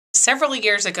Several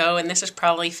years ago, and this is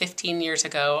probably 15 years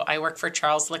ago, I worked for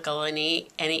Charles Lickle, and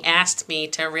he asked me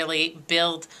to really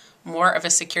build more of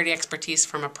a security expertise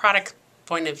from a product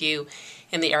point of view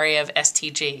in the area of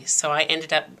STG. So I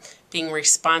ended up being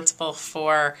responsible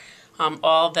for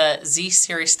all the Z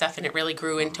series stuff, and it really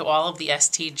grew into all of the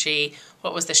STG.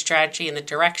 What was the strategy and the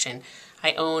direction?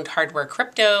 I owned hardware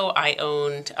crypto. I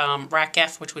owned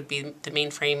RACF, which would be the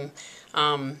mainframe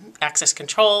access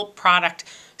control product.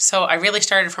 So I really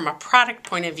started from a product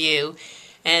point of view.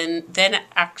 And then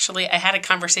actually I had a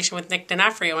conversation with Nick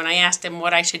D'Onofrio, and I asked him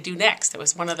what I should do next. It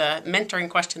was one of the mentoring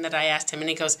questions that I asked him, and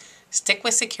he goes, stick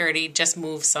with security, just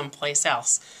move someplace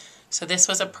else. So this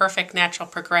was a perfect natural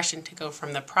progression to go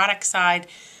from the product side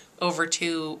over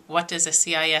to what does a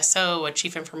CISO, a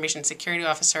Chief Information Security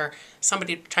Officer,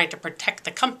 somebody trying to protect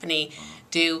the company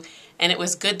do. And it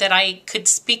was good that I could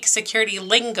speak security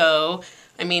lingo,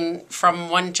 I mean, from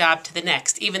one job to the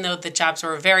next. Even though the jobs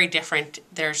were very different,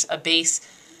 there's a base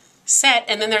set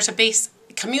and then there's a base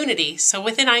community. So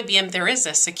within IBM, there is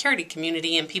a security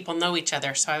community and people know each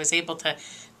other. So I was able to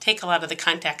take a lot of the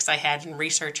contacts I had in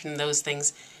research and those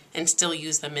things and still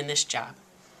use them in this job.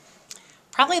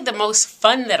 Probably the most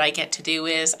fun that I get to do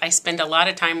is I spend a lot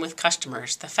of time with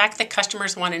customers. The fact that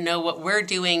customers want to know what we're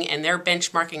doing and they're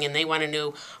benchmarking and they want to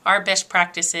know our best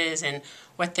practices and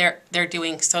what they're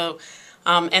doing. So,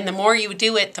 and the more you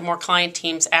do it, the more client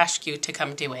teams ask you to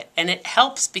come do it. And it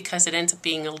helps because it ends up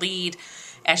being a lead.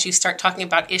 As you start talking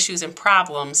about issues and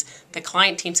problems, the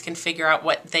client teams can figure out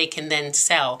what they can then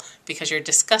sell because you're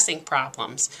discussing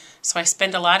problems. So I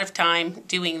spend a lot of time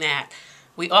doing that.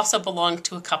 We also belong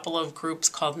to a couple of groups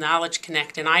called Knowledge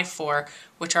Connect and I4,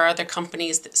 which are other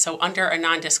companies. So under a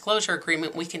non-disclosure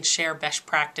agreement, we can share best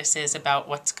practices about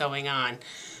what's going on.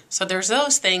 So there's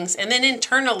those things. And then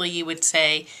internally, you would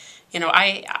say, you know,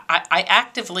 I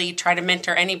actively try to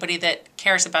mentor anybody that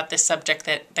cares about this subject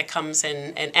that comes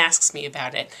and asks me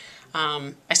about it.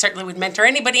 I certainly would mentor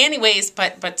anybody anyways,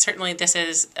 but certainly this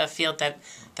is a field that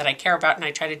I care about, and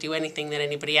I try to do anything that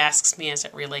anybody asks me as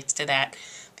it relates to that.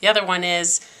 The other one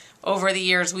is, over the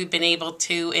years, we've been able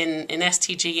to, in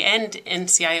STG and in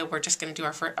CIO, we're just going to do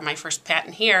my first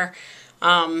patent here.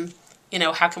 You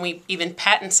know, how can we even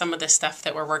patent some of the stuff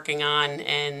that we're working on?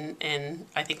 And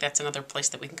I think that's another place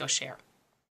that we can go share.